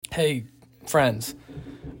Hey, friends.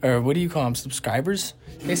 Or what do you call them? Subscribers?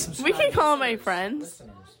 Hey, We can call them my friends.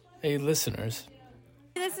 Hey, listeners.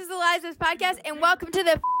 This is the Liza's podcast, and welcome to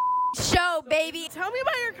the show, baby. Tell me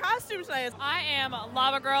about your costume tonight. I am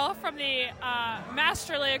Lava Girl from the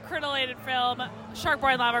masterly accreditated film Shark Boy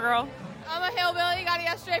and Lava Girl. I'm a hillbilly. Got it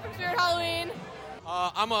yesterday from Spirit Halloween.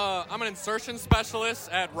 I'm an insertion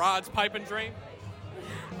specialist at Rod's Pipe and Drain.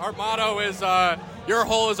 Our motto is your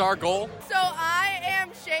hole is our goal. So I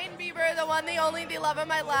am Shane Bieber, the one, the only, the love of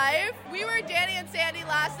my life. We were Danny and Sandy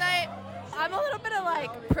last night. I'm a little bit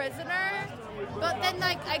of prisoner, but then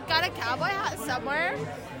I got a cowboy hat somewhere.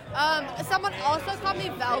 Someone also called me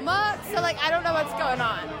Velma, so I don't know what's going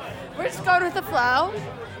on. We're just going with the flow.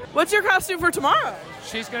 What's your costume for tomorrow?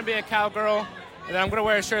 She's going to be a cowgirl, and then I'm going to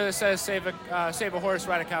wear a shirt that says save a horse,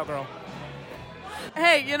 ride a cowgirl.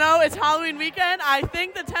 Hey, it's Halloween weekend. I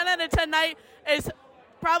think the 10 out of 10 night is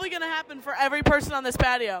probably going to happen for every person on this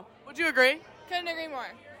patio. Would you agree? Couldn't agree more.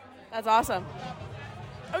 That's awesome.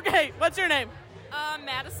 Okay, what's your name?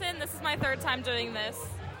 Madison, this is my third time doing this.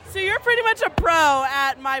 So you're pretty much a pro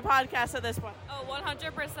at my podcast at this point. Oh,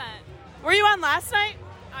 100%. Were you on last night?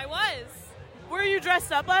 I was. Were you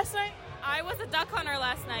dressed up last night? I was a duck hunter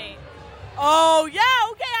last night. Oh, yeah,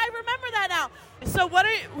 okay, I remember that now. So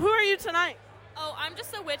who are you tonight? Oh, I'm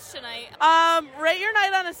just a witch tonight. Rate your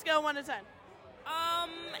night on a scale of 1 to 10.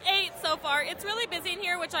 8 so far. It's really busy in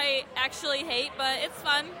here, which I actually hate, but it's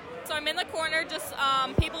fun. So I'm in the corner, just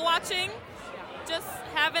people watching, just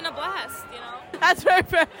having a blast, That's very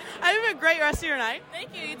fair. I have a great rest of your night. Thank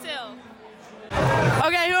you, you too.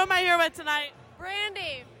 Okay, who am I here with tonight?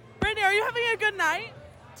 Brandy. Brandy, are you having a good night?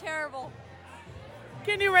 Terrible.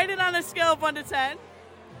 Can you rate it on a scale of 1 to 10?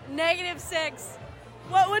 -6.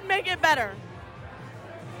 What would make it better?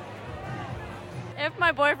 If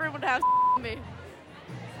my boyfriend would have me.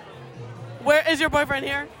 Where is your boyfriend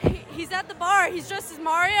here? He's at the bar. He's dressed as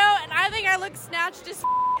Mario, and I think I look snatched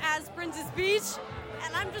as Princess Peach.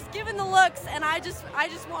 And I'm just giving the looks, and I just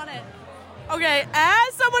want it. Okay,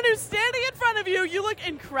 as someone who's standing in front of you, you look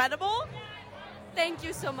incredible. Thank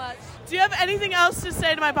you so much. Do you have anything else to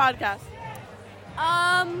say to my podcast?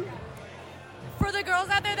 For the girls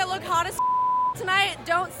out there that look hot as tonight,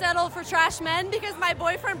 don't settle for trash men, because my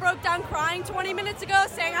boyfriend broke down crying 20 minutes ago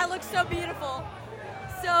saying I look so beautiful.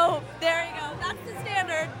 So there you go. That's the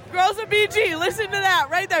standard. Girls of BG, listen to that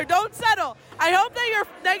right there. Don't settle. I hope that your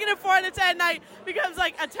 -4 out of 10 night becomes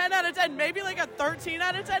a 10 out of 10, maybe a 13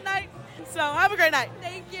 out of 10 night. So have a great night.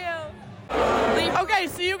 Thank you. Okay,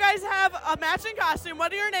 so you guys have a matching costume.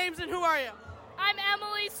 What are your names and who are you? I'm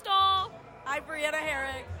Emily Stahl. I'm Brianna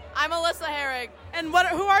Herrig. I'm Alyssa Herrig. And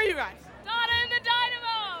who are you guys? Donna and the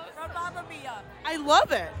Dynamos. From Mamma Mia. I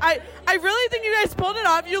love it. I really think you guys pulled it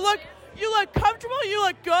off. You look comfortable. You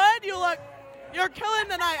look good. You're killing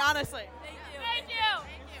the night, honestly. Thank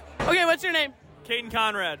you. Okay, what's your name? Caden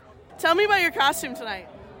Conrad. Tell me about your costume tonight.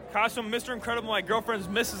 Costume Mr. Incredible. My girlfriend's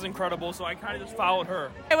Mrs. Incredible, so I kind of just followed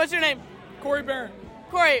her. Hey, what's your name? Corey Barron.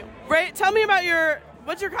 Corey, tell me about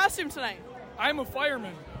what's your costume tonight? I'm a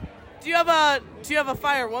fireman. Do you have a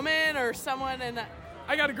firewoman or someone in that?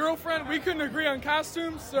 I got a girlfriend. We couldn't agree on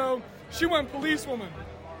costumes, so she went policewoman.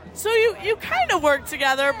 So you kind of work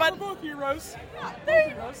together, but We're both heroes. there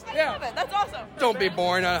you go. I Yeah. love it. That's awesome. Don't be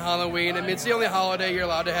boring on Halloween. I mean, it's the only holiday you're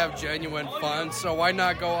allowed to have genuine fun, so why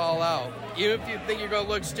not go all out? Even if you think you're going to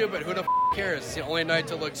look stupid, who the cares? It's the only night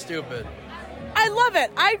to look stupid. I love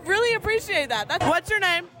it. I really appreciate that. What's your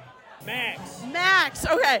name? Max. Max.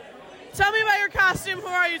 Okay. Tell me about your costume. Who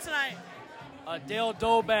are you tonight? Dale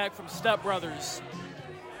Doback from Step Brothers.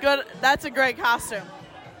 Good. That's a great costume.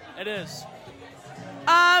 It is.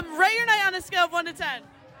 Rate your night on a scale of 1 to 10.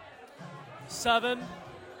 7.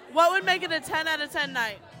 What would make it a 10 out of 10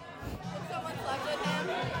 night?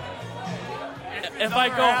 If I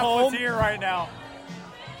go home, here right now.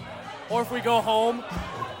 or if we go home,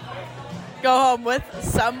 Go home with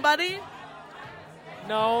somebody?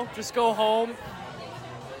 no, just go home.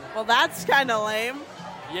 Well, that's kind of lame.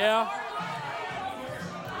 Yeah.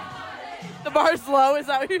 The bar's low, is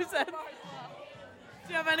that what you said? Do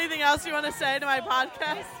you have anything else you want to say to my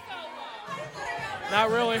podcast? Not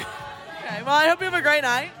really. Okay, well, I hope you have a great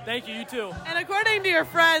night. Thank you. You too. And according to your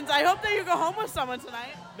friends, I hope that you go home with someone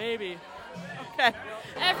tonight. Maybe. Okay.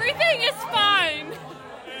 Everything is fine.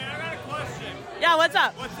 Hey, I got a question. Yeah, what's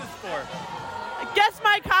up? What's this for? Guess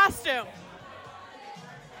my costume.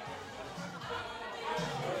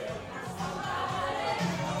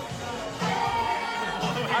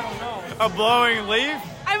 I don't know. A blowing leaf?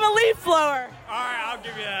 I'm a leaf blower. All right, I'll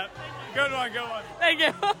give you that. Good one, good one. Thank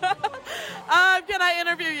you. Can I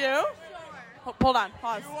interview you? Hold on.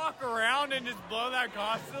 Pause. You walk around and just blow that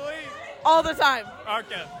constantly? All the time.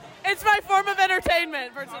 Okay. It's my form of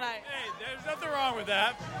entertainment for tonight. Hey, there's nothing wrong with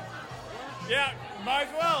that. Yeah, might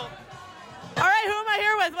as well. All right, who am I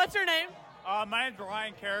here with? What's your name? My name's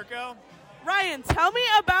Ryan Carrico. Ryan, tell me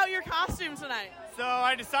about your costume tonight. So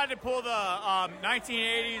I decided to pull the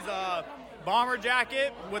 1980s bomber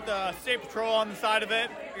jacket with the State Patrol on the side of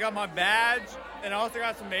it. I got my badge, and I also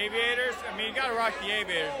got some aviators. I mean, you gotta rock the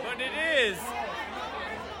aviators, but it is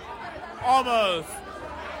almost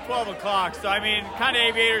 12 o'clock, so I mean, kind of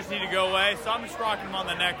aviators need to go away, so I'm just rocking them on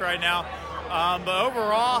the neck right now. But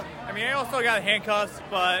overall, I mean, I also got handcuffs,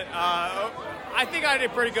 but I think I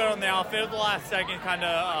did pretty good on the outfit. It was the last second kind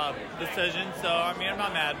of decision, so I mean, I'm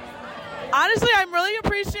not mad. Honestly, I'm really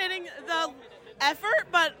appreciating the effort,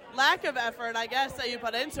 but lack of effort, I guess, that you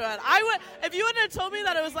put into it. If you wouldn't have told me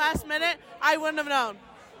that it was last minute, I wouldn't have known.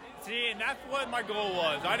 See, and that's what my goal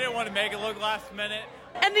was. I didn't want to make it look last minute.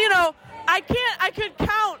 And I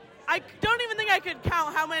don't even think I could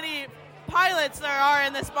count how many pilots there are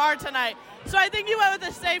in this bar tonight. So I think you went with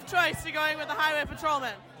a safe choice to going with the highway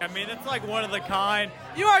patrolman. I mean, it's like one of a kind.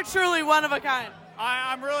 You are truly one of a kind.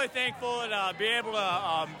 I'm really thankful to be able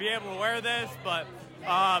to wear this, but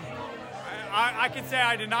I can say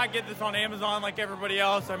I did not get this on Amazon like everybody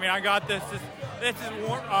else. I mean, I got this. This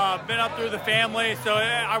has been up through the family, so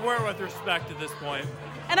I wear it with respect at this point.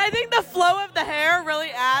 And I think the flow of the hair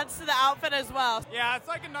really adds to the outfit as well. Yeah, it's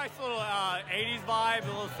like a nice little 80s vibe, a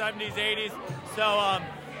little 70s, 80s. So,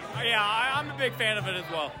 yeah, I'm a big fan of it as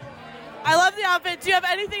well. I love the outfit. Do you have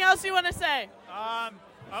anything else you want to say? I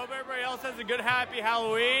hope everybody else has a good, happy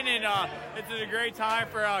Halloween, and it's a great time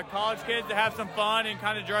for college kids to have some fun and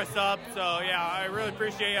kind of dress up. So, yeah, I really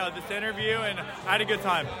appreciate this interview, and I had a good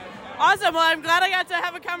time. Awesome. Well, I'm glad I got to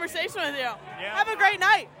have a conversation with you. Yeah. Have a great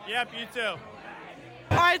night. Yep, you too.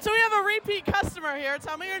 All right, so we have a repeat customer here.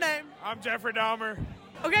 Tell me your name. I'm Jeffrey Dahmer.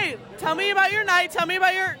 Okay, tell me about your night. Tell me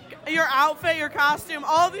about your outfit, your costume,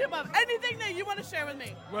 all of the above. Anything that you want to share with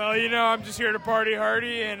me. Well, I'm just here to party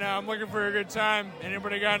hardy, and I'm looking for a good time.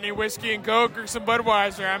 Anybody got any whiskey and Coke or some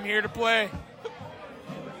Budweiser? I'm here to play.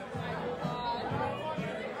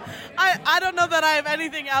 I don't know that I have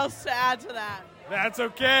anything else to add to that. That's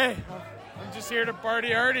okay. I'm just here to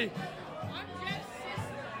party hardy.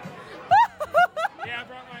 Yeah,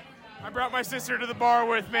 I brought my sister to the bar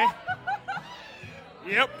with me.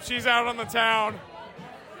 Yep, she's out on the town.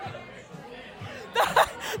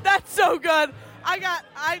 That's so good. I'm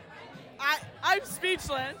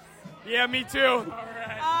speechless. Yeah, me too. All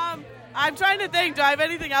right. I'm trying to think. Do I have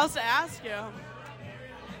anything else to ask you?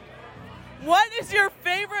 What is your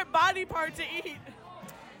favorite body part to eat?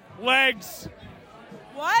 Legs.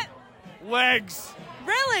 What? Legs.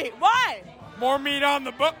 Really? Why? More meat on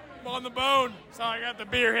the bone. So I got the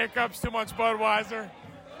beer hiccups, too much Budweiser.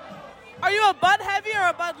 Are you a Bud Heavy or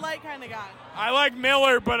a Bud Light kind of guy? I like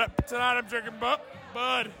Miller, but tonight I'm drinking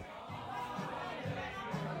Bud.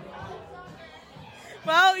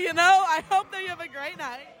 Well, I hope that you have a great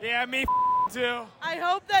night. Yeah, me too. I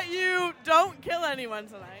hope that you don't kill anyone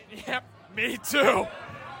tonight. Yep, me too.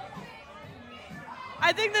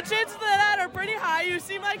 I think the chances of that are pretty high. You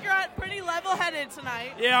seem like you're pretty level-headed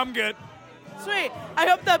tonight. Yeah, I'm good. Sweet. I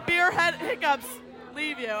hope the beer hiccups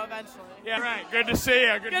leave you eventually. Yeah, right. Good to see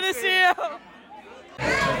you. Good to see you.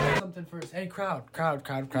 Something first. Hey, crowd.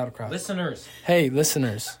 Listeners. Hey,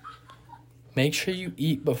 listeners. Make sure you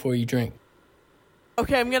eat before you drink.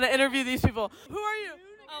 Okay, I'm going to interview these people. Who are you?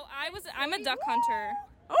 Oh, I'm a duck hunter.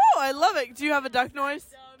 Oh, I love it. Do you have a duck noise?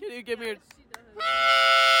 Can you give me your...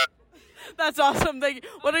 That's awesome. Thank you.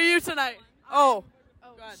 What are you tonight? Oh.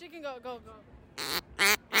 She can go.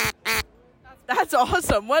 That's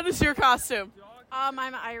awesome. What is your costume? I'm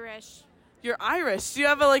Irish. You're Irish. Do you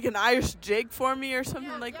have an Irish jig for me or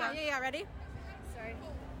something like that? Yeah, ready? Sorry.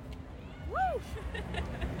 Woo!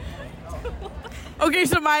 Okay,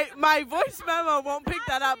 so my voice memo won't pick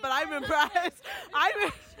that up, but I'm impressed.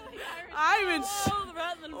 I'm in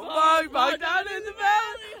bog down in the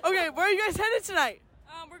valley. Okay, where are you guys headed tonight?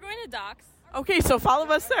 We're going to Docks. Okay, so follow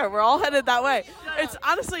us there. We're all headed that way. It's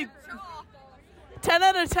honestly 10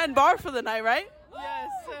 out of 10 bar for the night, right? Yes.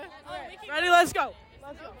 Ready? Let's go.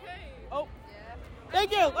 Oh,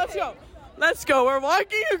 thank you. Let's go. We're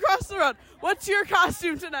walking across the road. What's your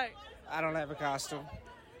costume tonight? I don't have a costume.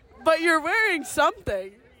 But you're wearing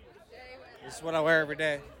something. This is what I wear every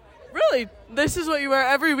day. Really? This is what you wear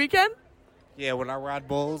every weekend? Yeah, when I ride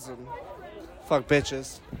bulls and fuck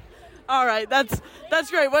bitches. All right, that's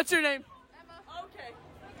great. What's your name? Emma. Okay.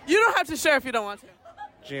 You don't have to share if you don't want to.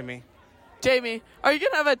 Jimmy. Jamie, are you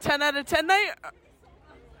going to have a 10 out of 10 night?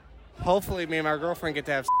 Hopefully me and my girlfriend get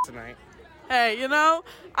to have tonight. Hey, you know,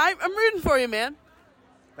 I'm rooting for you, man.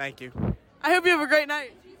 Thank you. I hope you have a great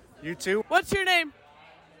night. You too? What's your name?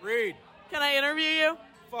 Reed. Can I interview you?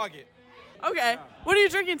 Fuck it. Okay. What are you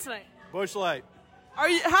drinking tonight? Busch Light.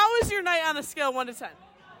 How is your night on a scale of 1 to 10?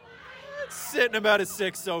 It's sitting about a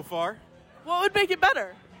 6 so far. What would make it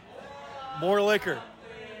better? More liquor.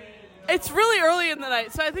 It's really early in the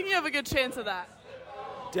night, so I think you have a good chance of that.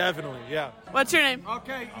 Definitely, yeah. What's your name?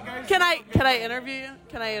 Okay, you guys. Can I interview you?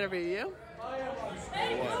 Can I interview you?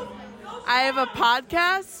 I have a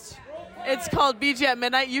podcast. It's called BG at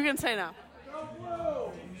Midnight. You can say no.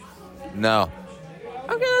 No.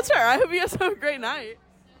 Okay, that's fair. I hope you guys have a great night.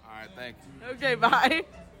 All right, thanks. Okay, bye.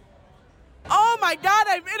 Oh my God,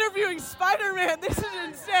 I'm interviewing Spider-Man. This is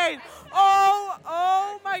insane.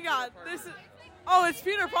 Oh my God. Oh, it's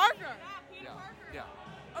Peter Parker. Yeah.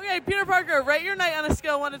 Okay, Peter Parker, rate your night on a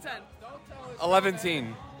scale of 1 to 10.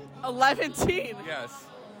 11-teen. 11-teen? Yes.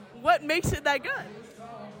 What makes it that good?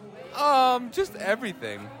 Just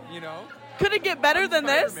everything, you know? Could it get better than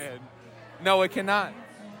this? Spider-Man. No, it cannot.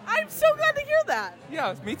 I'm so glad to hear that.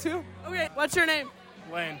 Yeah, me too. Okay, what's your name?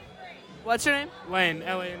 Lane. What's your name? Lane,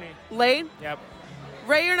 L-A-N-E. Lane? Yep.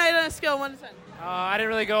 Rate your night on a scale of 1 to 10. I didn't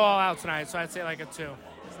really go all out tonight, so I'd say like a 2.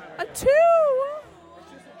 A 2?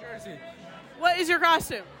 Jersey. What is your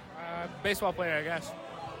costume? Baseball player, I guess.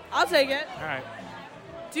 I'll take it. All right.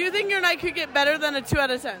 Do you think your night could get better than a 2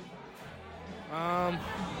 out of 10?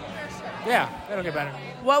 Yeah, it'll get better.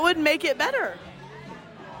 What would make it better?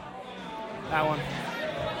 That one.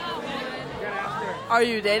 Are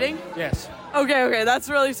you dating? Yes. Okay, that's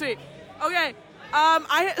really sweet. Okay,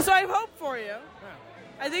 I have hope for you.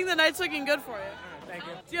 I think the night's looking good for you. Thank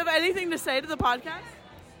you. Do you have anything to say to the podcast?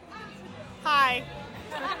 Hi.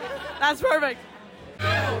 That's perfect. All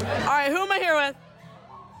right, who am I here with?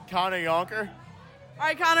 Connor Yonker. All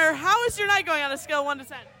right, Connor, how is your night going on a scale of 1 to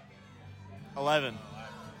 10? 11.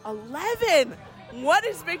 11? What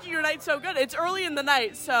is making your night so good? It's early in the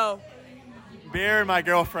night, so. Beer and my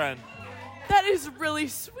girlfriend. That is really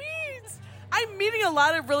sweet. I'm meeting a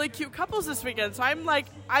lot of really cute couples this weekend, so I'm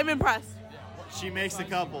impressed. She makes a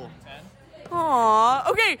couple. Aww.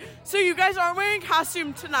 Okay, so you guys aren't wearing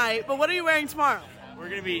costume tonight, but what are you wearing tomorrow? We're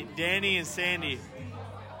going to be Danny and Sandy.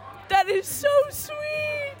 That is so sweet.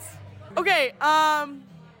 Okay, how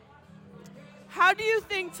do you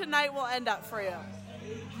think tonight will end up for you?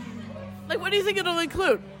 Like, what do you think it'll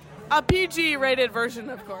include? A PG-rated version,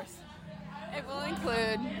 of course. It will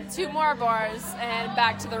include 2 more bars and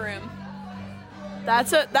back to the room.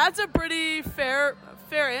 That's a pretty fair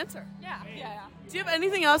answer. Yeah. Do you have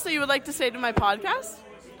anything else that you would like to say to my podcast?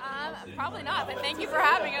 Probably not, but thank you for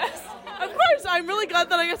having us. Of course, I'm really glad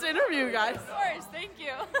that I got to interview you guys. Of course, thank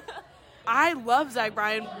you. I love Zach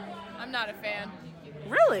Bryan. I'm not a fan.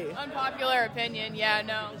 Really? Unpopular opinion, yeah,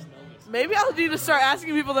 no. Maybe I'll need to start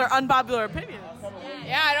asking people their unpopular opinions.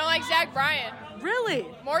 Yeah, I don't like Zach Bryan. Really?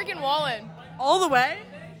 Morgan Wallen. All the way?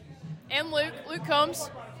 And Luke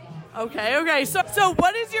Combs. Okay. So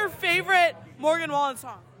what is your favorite Morgan Wallen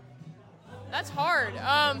song? That's hard.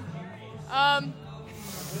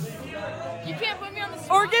 You can't put me on the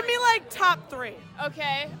spot. Or give me like top 3.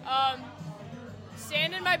 Okay.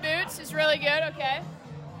 Sand in My Boots is really good. Okay.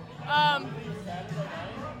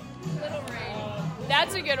 Little Rain.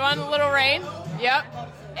 That's a good one. Little Rain. Yep.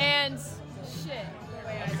 And shit.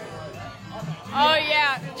 Oh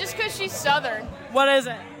yeah, just because she's Southern. What is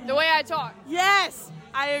it? The way I talk. Yes,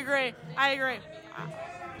 I agree.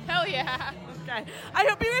 Hell yeah. Okay. I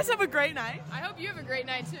hope you guys have a great night. I hope you have a great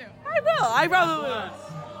night too. I will. I probably will.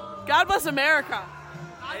 God bless America.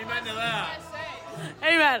 Amen to that.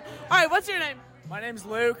 Amen. All right, what's your name? My name's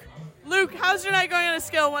Luke. Luke, how's your night going on a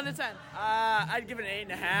scale of 1 to 10? I'd give it an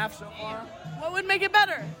 8.5 so far. What would make it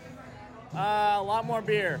better? A lot more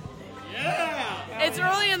beer. Yeah. It's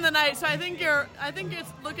early in the night, so I think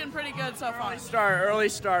it's looking pretty good so far. Early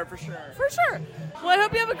start for sure. For sure. Well, I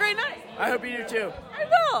hope you have a great night. I hope you do too. I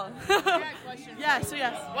will. Yes.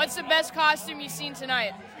 What's the best costume you've seen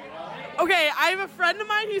tonight? Okay, I have a friend of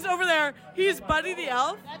mine. He's over there. He's Buddy the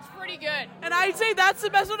Elf. That's pretty good. And I'd say that's the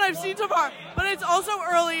best one I've seen so far. But it's also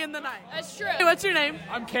early in the night. That's true. Hey, what's your name?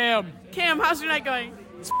 I'm Cam. Cam, how's your night going?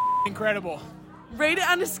 It's incredible. Rate it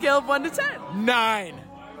on a scale of 1 to 10. 9.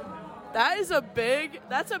 That's a big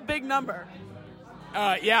number.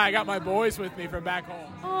 Yeah, I got my boys with me from back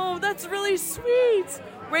home. Oh, that's really sweet.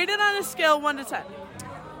 Rate it on a scale of 1 to 10.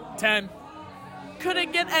 10. Could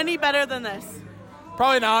it get any better than this?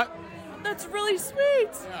 Probably not. That's really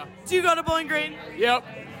sweet. Yeah. Do you go to Bowling Green? Yep.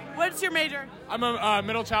 What's your major? I'm a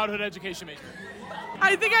middle childhood education major.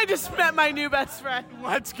 I think I just met my new best friend.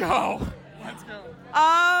 Let's go.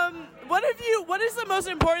 What is the most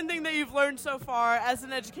important thing that you've learned so far as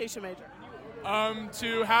an education major?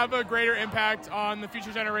 To have a greater impact on the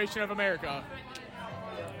future generation of America.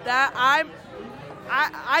 That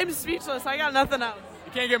I'm speechless. I got nothing else.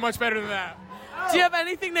 You can't get much better than that. Do you have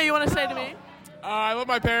anything that you want to say to me? I love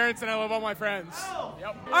my parents and I love all my friends.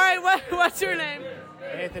 Yep. All right, what's your name?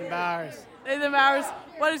 Nathan Bowers. Nathan Bowers.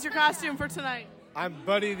 What is your costume for tonight? I'm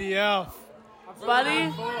Buddy the Elf.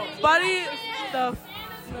 Buddy, the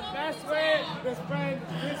best way to spread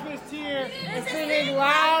Christmas cheer is singing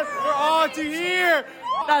loud for all to hear.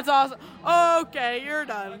 That's awesome. Okay, you're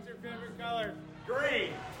done. What's your favorite color?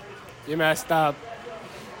 Green. You messed up.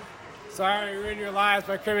 Sorry, ruined your lives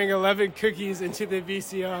by cramming 11 cookies into the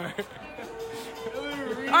VCR.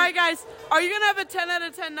 All right, guys, are you going to have a 10 out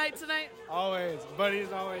of 10 night tonight? Always.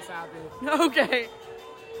 Buddy's always happy. Okay.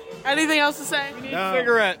 Anything else to say? We need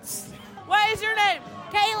cigarettes. What is your name?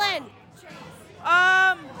 Kaylin.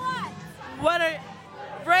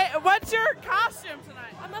 What's your costume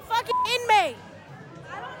tonight? I'm a fucking inmate.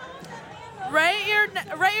 Rate your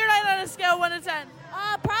night on a scale of 1 to 10.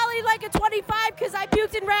 Probably like a 25 because I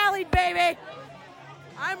puked and rallied, baby.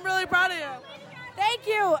 I'm really proud of you. Thank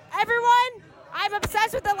you, everyone. I'm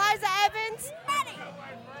obsessed with Eliza Evans. All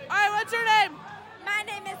right, what's your name? My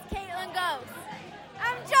name is Caitlin Ghost.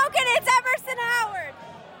 I'm joking. It's Emerson Howard.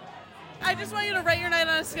 I just want you to rate your night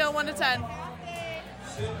on a scale of 1 to 10.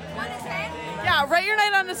 1 to 10? Yeah, rate your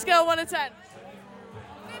night on a scale of 1 to 10.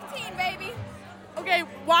 15, baby. Okay,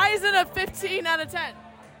 why is it a 15 out of 10?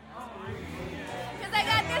 Because I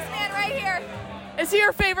got this man right here. Is he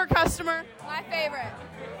your favorite customer? My favorite.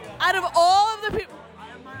 Out of all of the people.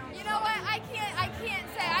 You know what? I can't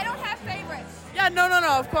say. I don't have favorites. Yeah, no,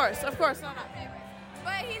 of course. No.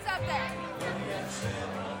 But he's up there.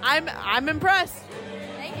 I'm impressed.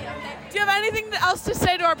 Thank you. Do you have anything else to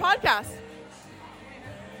say to our podcast?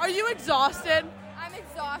 Are you exhausted? I'm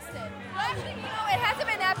exhausted. Well, actually, it hasn't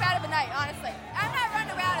been that bad of a night, honestly. I'm not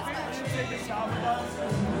running around as much.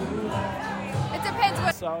 It depends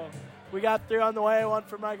what. So, we got 3 on the way, 1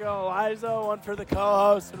 for my girl Eliza, 1 for the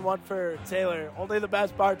co-host, and 1 for Taylor. Only the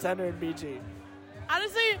best bartender in BG.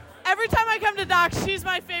 Honestly, every time I come to Doc, she's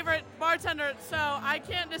my favorite bartender, so I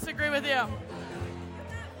can't disagree with you.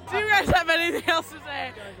 Do you guys have anything else to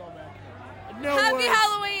say? No Happy words.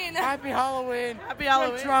 Halloween! Happy Halloween. Happy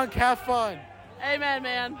Halloween. Get drunk, have fun. Amen,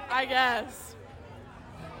 man. I guess.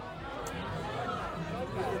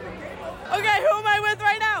 Okay, who am I with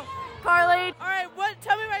right now? Carly. All right,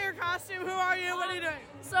 tell me about your costume. Who are you? What are you doing?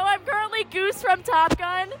 So I'm currently Goose from Top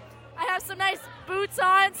Gun. I have some nice boots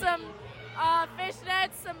on, some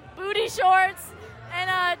fishnets, some booty shorts, and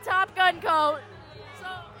a Top Gun coat. So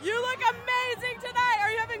you look amazing tonight.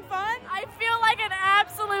 Are you having fun? I feel like an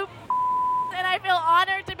absolute and I feel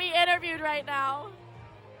honored to be interviewed right now.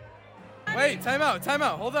 Wait, time out.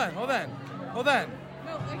 Hold on.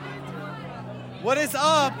 What is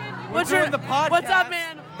up? We're doing the podcast. What's up,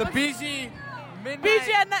 man? The BG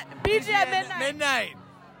Midnight. BG at midnight.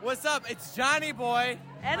 What's up? It's Johnny Boy.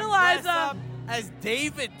 And I'm Eliza. dressed up as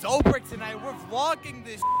David Dobrik tonight. We're vlogging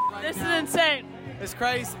this right This now. is insane. It's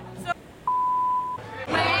crazy.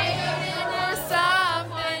 Waiting for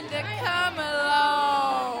something to come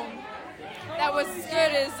along that was as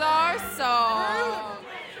good as our song.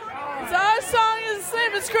 So our song is the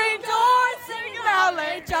same as Screen Door, Singing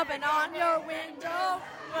loudly, jumping on your window.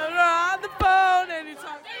 When we're on the phone and he's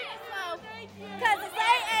talking. Cause it's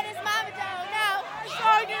late and his mama don't know. The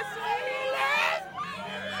song is sweet.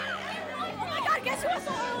 Oh my God, guess who I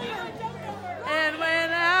saw earlier? And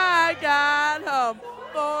when I got home,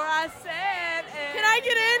 before I said it. Can I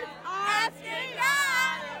get in? Asking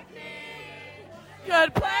God if he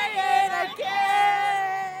could play it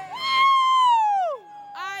again. Woo!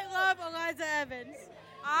 I love Eliza Evans.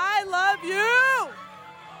 I love you.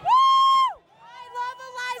 Woo! I love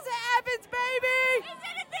Eliza Evans, baby. Is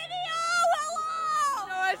it a video? Hello.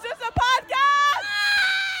 No, it's just a podcast.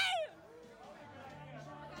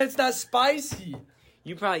 It's not spicy.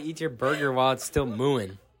 You probably eat your burger while it's still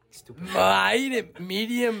mooing. Stupid. I eat it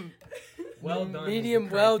medium. Well done. Medium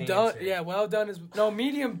well done. Yeah, well done is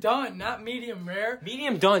medium done, not medium rare.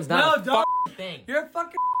 Medium done's not a done thing. You're a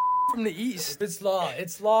fucking from the East. It's law.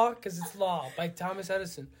 It's law because it's law. By Thomas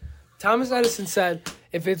Edison. Thomas Edison said,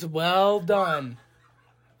 if it's well done,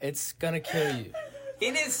 it's gonna kill you.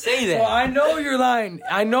 He didn't say that. Well, I know you're lying.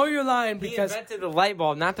 Because he invented the light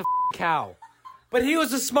bulb, not the cow. But he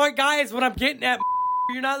was a smart guy. Is what I'm getting at.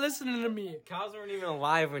 You're not listening to me. Cows weren't even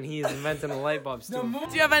alive when he was inventing the light bulb. Do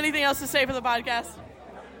you have anything else to say for the podcast?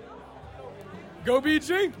 Go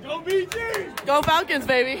BG! Go BG! Go Falcons,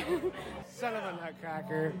 baby. son of a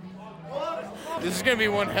nutcracker. This is going to be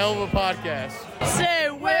one hell of a podcast. Say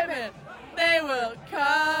women, they will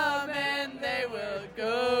come and they will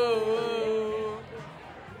go.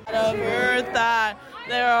 Out of her thigh,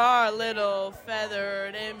 there are little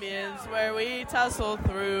feathered Indians where we tussle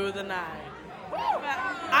through the night.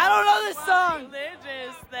 I don't know this song.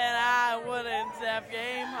 Religious that I wouldn't have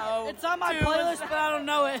game home. It's on my playlist, but I don't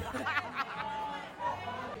know it.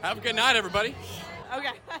 Have a good night, everybody.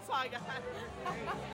 Okay, that's all I got.